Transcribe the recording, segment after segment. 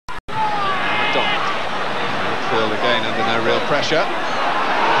real pressure.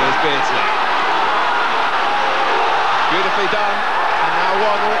 Here's Beardsley. Beautifully done. And now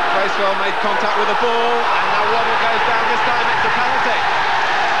Waddle. Bracewell made contact with the ball, and now Waddle goes down. This time it's a penalty.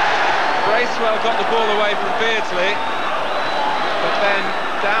 Bracewell got the ball away from Beardsley, but then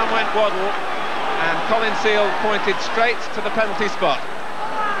down went Waddle, and Colin Seal pointed straight to the penalty spot.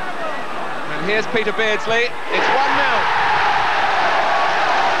 And here's Peter Beardsley. It's 1-0.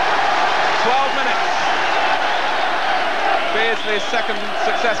 12 minutes. Beardsley's second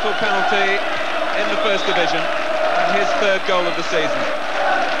successful penalty in the First Division, and his third goal of the season.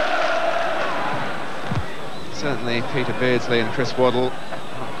 Certainly Peter Beardsley and Chris Waddle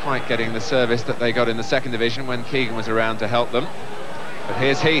not quite getting the service that they got in the Second Division when Keegan was around to help them. But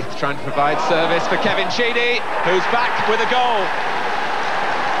here's Heath trying to provide service for Kevin Sheedy, who's back with a goal.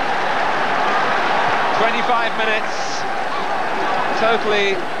 25 minutes.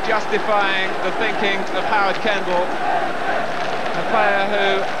 Totally justifying the thinking of Howard Kendall, a player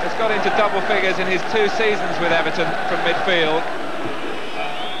who has got into double figures in his 2 seasons with Everton from midfield.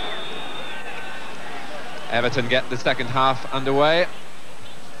 Everton get the second half underway.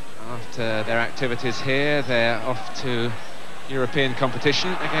 After their activities here, they're off to European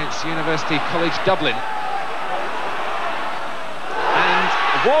competition against University College Dublin. And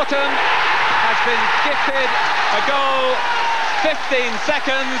Wharton has been gifted a goal 15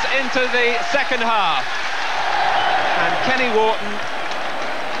 seconds into the second half, and Kenny Wharton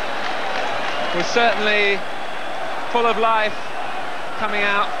was certainly full of life coming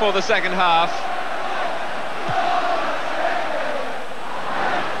out for the second half.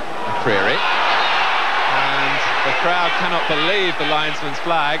 McCreary, and the crowd cannot believe the linesman's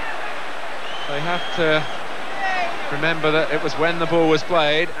flag. They have to remember that it was when the ball was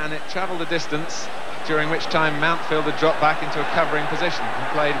played, and it travelled a distance, during which time Mountfield had dropped back into a covering position and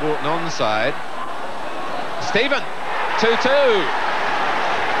played Wharton onside. Steven, 2-2.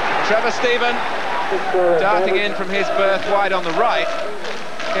 Trevor Steven, darting in from his berth wide on the right,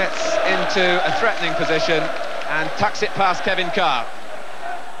 gets into a threatening position and tucks it past Kevin Carr.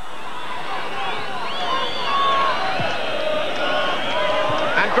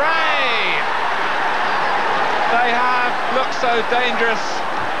 And Gray! They have looked so dangerous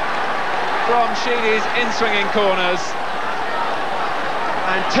from Sheedy's in-swinging corners,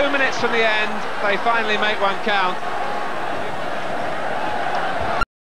 and 2 minutes from the end they finally make one count.